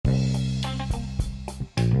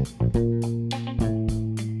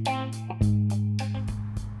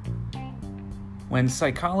When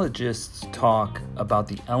psychologists talk about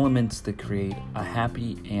the elements that create a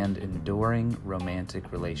happy and enduring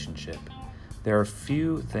romantic relationship, there are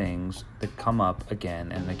few things that come up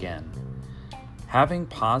again and again. Having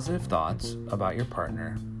positive thoughts about your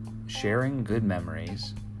partner, sharing good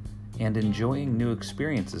memories, and enjoying new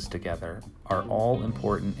experiences together are all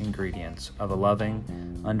important ingredients of a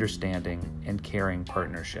loving, understanding, and caring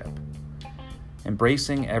partnership.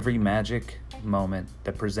 Embracing every magic moment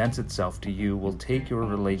that presents itself to you will take your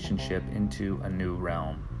relationship into a new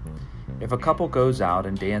realm. If a couple goes out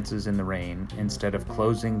and dances in the rain instead of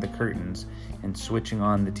closing the curtains and switching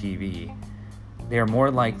on the TV, they are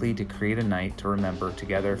more likely to create a night to remember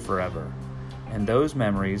together forever. And those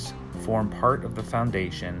memories form part of the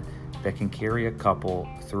foundation that can carry a couple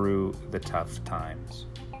through the tough times.